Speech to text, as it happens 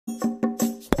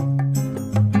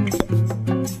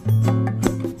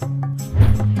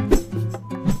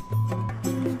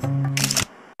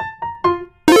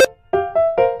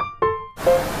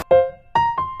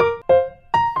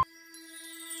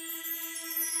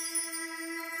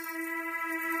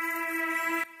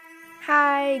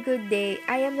Hi, good day.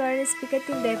 I am Lawrence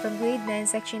Picatinde from Grade 9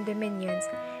 Section Dominions.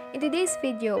 In today's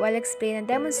video, I'll explain and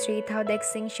demonstrate how the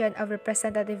extinction of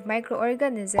representative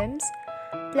microorganisms,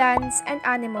 plants, and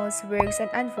animals works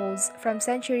and unfolds from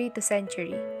century to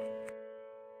century.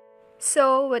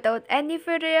 So, without any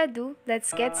further ado,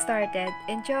 let's get started.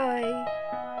 Enjoy!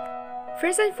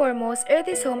 First and foremost, Earth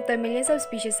is home to millions of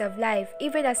species of life,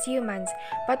 even as humans.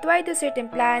 But why do certain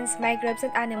plants, microbes,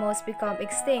 and animals become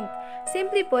extinct?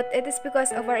 Simply put, it is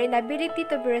because of our inability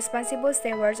to be responsible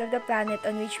stewards of the planet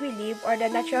on which we live or the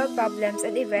natural problems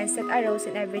and events that arose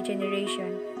in every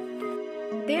generation.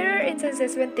 There are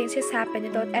instances when things just happen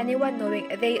without anyone knowing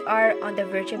they are on the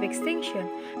verge of extinction.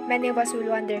 Many of us will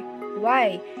wonder,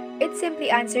 why? It simply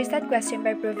answers that question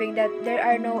by proving that there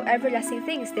are no everlasting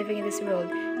things living in this world.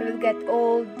 We will get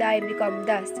old, die, become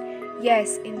dust.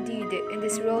 Yes, indeed, in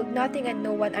this world, nothing and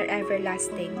no one are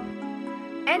everlasting.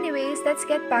 Anyways, let's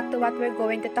get back to what we're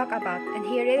going to talk about, and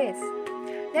here it is.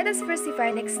 Let us first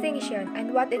define extinction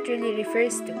and what it really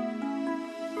refers to.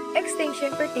 Extinction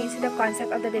pertains to the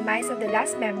concept of the demise of the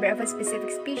last member of a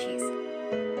specific species.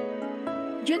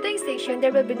 Due to extinction,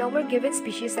 there will be no more given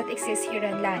species that exist here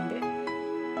on land.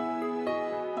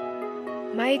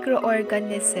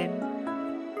 Microorganism.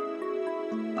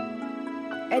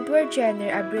 Edward Jenner,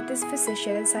 a British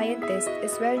physician and scientist,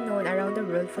 is well known around the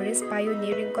world for his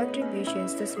pioneering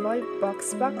contributions to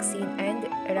smallpox vaccine and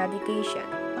eradication.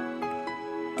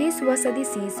 This was a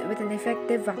disease with an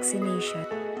effective vaccination.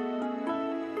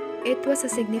 It was a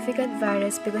significant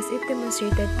virus because it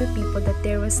demonstrated to people that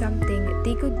there was something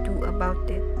they could do about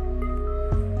it.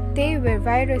 They were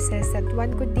viruses that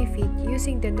one could defeat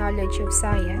using the knowledge of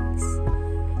science.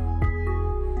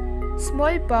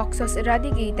 Smallpox was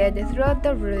eradicated throughout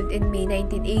the world in May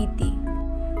 1980,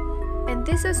 and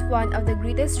this was one of the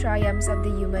greatest triumphs of the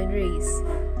human race.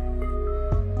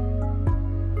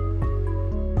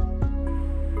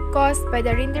 Caused by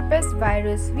the rinderpest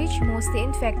virus, which mostly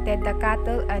infected the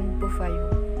cattle and buffalo.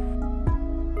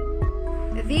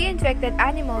 The infected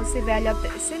animals developed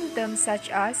symptoms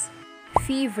such as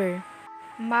fever,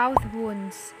 mouth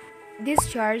wounds,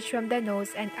 discharge from the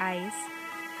nose and eyes,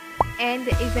 and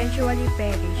eventually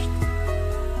perished.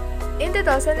 In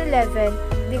 2011,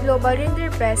 the Global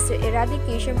Rinderpest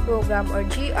Eradication Program or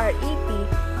GREP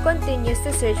continues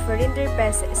to search for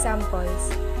rinderpest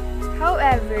samples.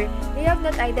 However, they have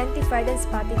not identified and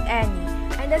spotted any,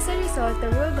 and as a result, the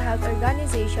World Health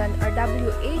Organization or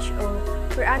WHO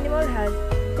for Animal Health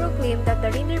proclaimed that the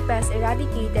rinderpest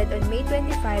eradicated on May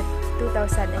 25,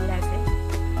 2011.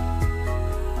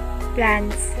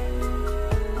 Plants.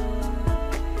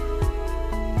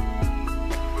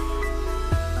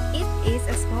 Is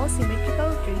a small symmetrical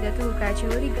tree that will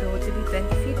gradually grow to be 20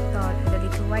 feet tall and a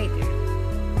little wider.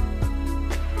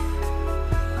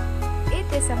 It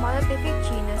is a monotypic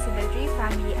genus in the tree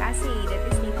family Acacia that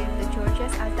is native to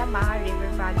Georgia's Altamaha River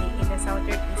Valley in the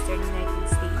southeastern United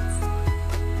States.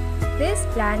 This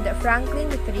plant, the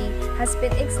Franklin tree, has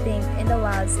been extinct in the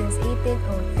wild since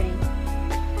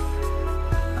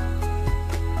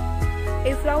 1803.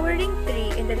 A flowering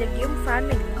tree in the legume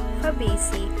family,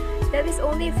 Fabaceae, that is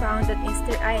only found on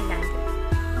Easter Island.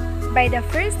 By the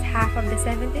first half of the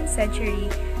 17th century,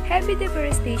 heavy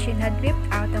deforestation had ripped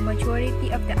out the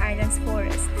majority of the island's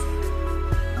forests.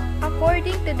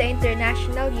 According to the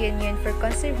International Union for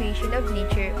Conservation of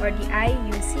Nature or the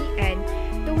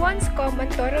IUCN, the once common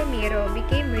toromiro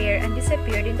became rare and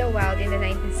disappeared in the wild in the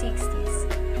 1960s.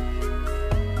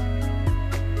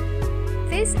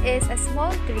 This is a small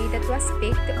tree that was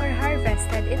picked or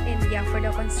harvested in India for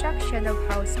the construction of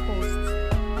house posts.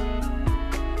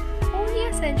 Only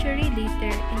a century later,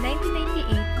 in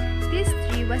 1998, this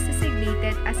tree was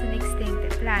designated as an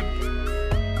extinct plant.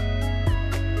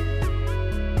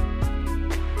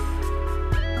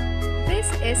 This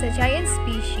is a giant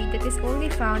species that is only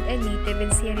found and native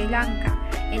in Sri Lanka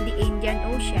in the Indian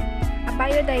Ocean, a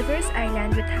biodiverse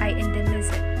island with high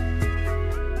endemism.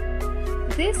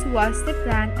 This was the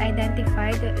plant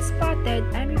identified, spotted,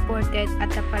 and reported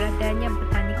at the Paradenia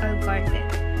Botanical Garden.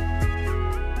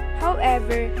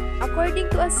 However, according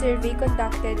to a survey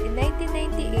conducted in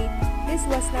 1998, this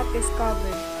was not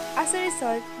discovered. As a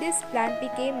result, this plant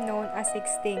became known as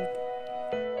extinct.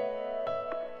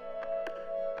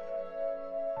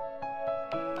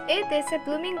 It is a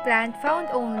blooming plant found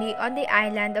only on the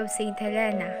island of St.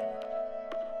 Helena.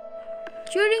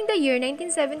 During the year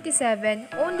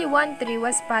 1977, only one tree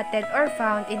was spotted or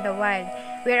found in the wild,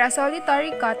 where a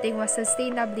solitary cutting was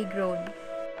sustainably grown.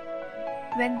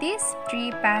 When this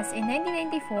tree passed in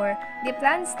 1994, the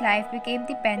plant's life became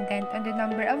dependent on the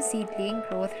number of seedling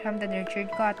growth from the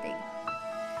nurtured cutting.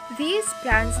 These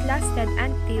plans lasted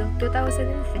until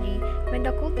 2003 when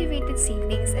the cultivated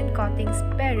seedlings and cuttings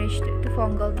perished to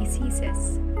fungal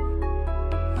diseases.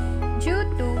 Due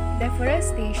to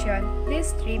deforestation,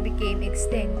 this tree became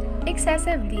extinct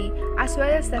excessively, as well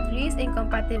as the tree's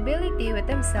incompatibility with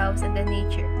themselves and the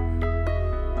nature.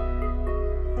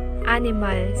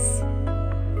 Animals.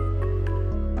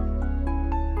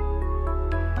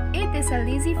 It is a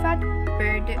lazy fat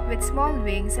bird with small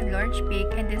wings and large beak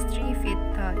and is 3 feet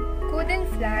tall. Couldn't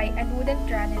fly and wouldn't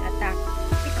run and attack,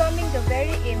 becoming the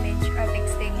very image of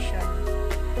extinction.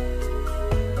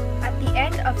 At the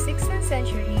end of 16th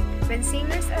century, when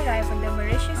sailors arrived on the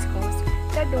Mauritius coast,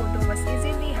 the dodo was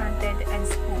easily hunted and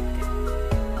spooked.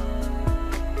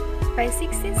 By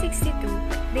 1662,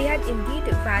 they had indeed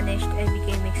vanished and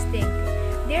became extinct.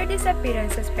 Their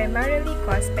disappearance was primarily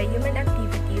caused by human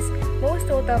activities, most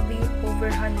notably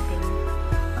overhunting.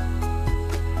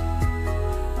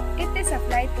 It is a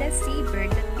flightless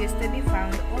seabird that used to be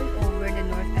found all over the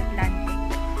North Atlantic.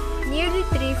 Nearly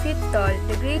 3 feet tall,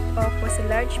 the great auk was a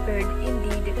large bird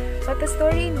indeed, but the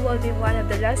story involving one of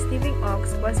the last living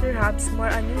auks was perhaps more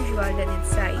unusual than its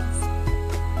size.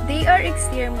 They are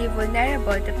extremely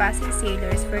vulnerable to passing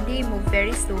sailors, for they move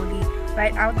very slowly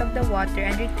right out of the water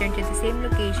and return to the same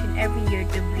location every year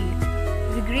to breed.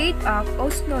 The great auk,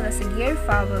 also known as a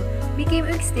gearfowl, became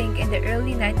extinct in the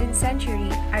early 19th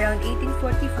century, around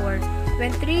 1844,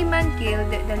 when 3 men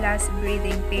killed the last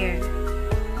breeding pair.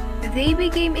 They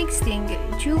became extinct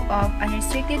due to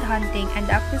unrestricted hunting and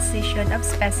the acquisition of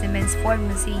specimens for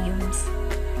museums.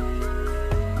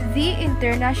 The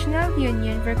International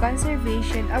Union for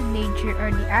Conservation of Nature,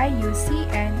 or the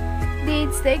IUCN,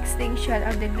 dates the extinction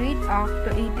of the great auk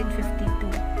to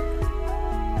 1852.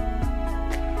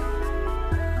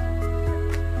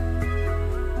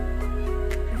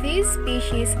 These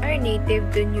species are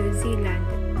native to New Zealand.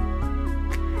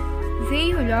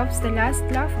 They who loves the last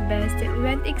laugh best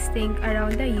went extinct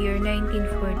around the year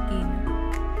 1914.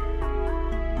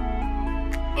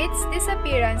 Its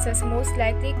disappearance was most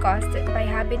likely caused by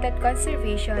habitat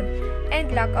conservation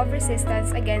and lack of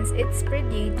resistance against its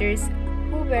predators,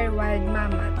 who were wild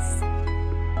mammoths.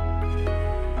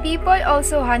 People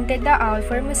also hunted the owl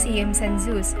for museums and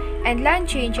zoos, and land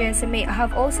changes may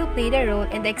have also played a role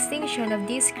in the extinction of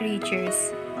these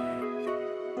creatures.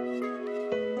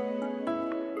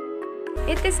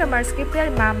 It is a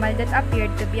marsupial mammal that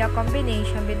appeared to be a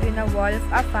combination between a wolf,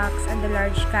 a fox, and a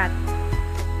large cat.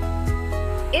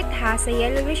 It has a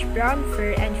yellowish-brown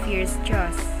fur and fierce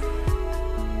jaws.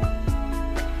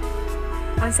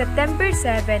 On September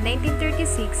 7,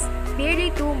 1936,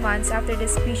 barely 2 months after the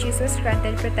species was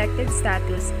granted protected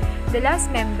status, the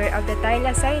last member of the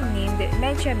thylacine named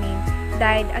Benjamin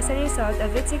died as a result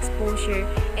of its exposure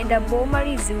in the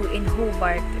Beaumaris Zoo in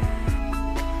Hobart.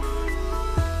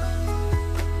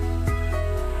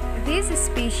 This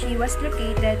species was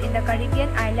located in the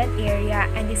Caribbean island area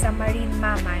and is a marine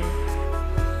mammal.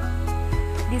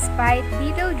 Despite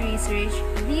detailed research,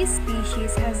 this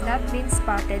species has not been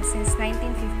spotted since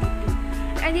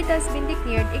 1952, and it has been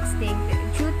declared extinct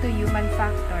due to human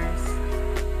factors.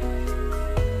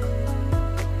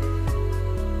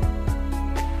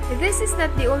 This is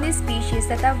not the only species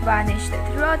that have vanished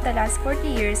throughout the last 40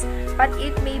 years, but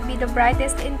it may be the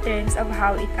brightest in terms of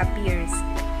how it appears.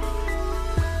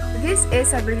 This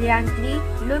is a brilliantly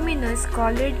luminous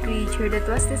colored creature that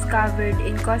was discovered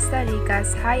in Costa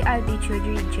Rica's high-altitude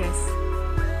ridges.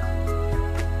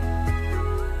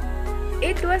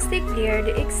 It was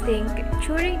declared extinct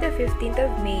during the 15th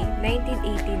of May,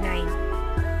 1989.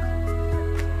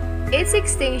 Its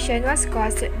extinction was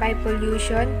caused by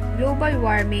pollution, global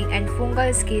warming, and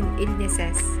fungal skin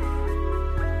illnesses.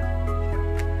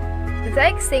 The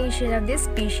extinction of this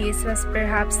species was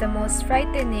perhaps the most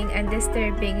frightening and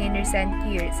disturbing in recent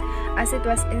years, as it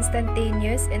was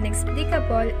instantaneous,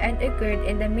 inexplicable, and occurred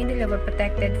in the middle of a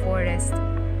protected forest.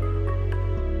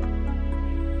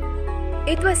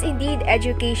 It was indeed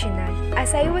educational.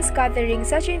 As I was gathering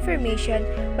such information,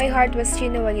 my heart was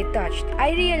genuinely touched.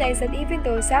 I realized that even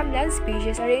though some land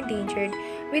species are endangered,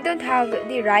 we don't have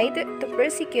the right to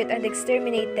persecute and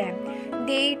exterminate them.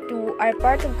 They, too, are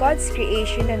part of God's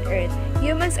creation on Earth.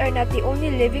 Humans are not the only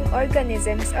living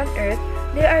organisms on Earth.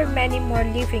 There are many more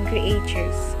living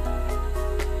creatures.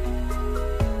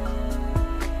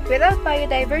 Without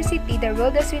biodiversity, the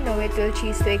world as we know it will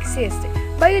cease to exist.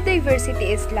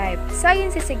 Biodiversity is life.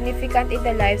 Science is significant in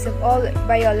the lives of all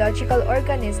biological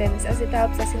organisms as it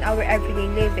helps us in our everyday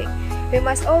living. We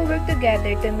must all work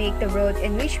together to make the world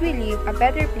in which we live a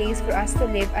better place for us to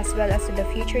live as well as to the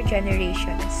future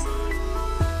generations.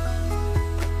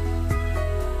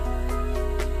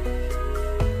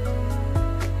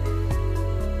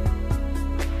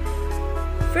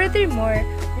 Furthermore,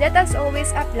 let us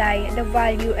always apply the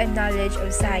value and knowledge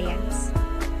of science.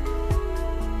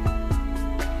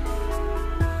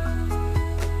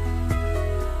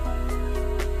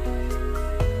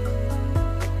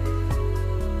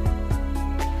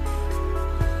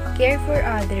 Care for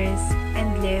others,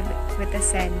 and live with a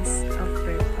sense of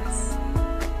purpose.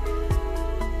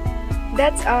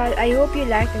 That's all. I hope you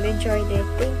liked and enjoyed it.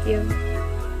 Thank you.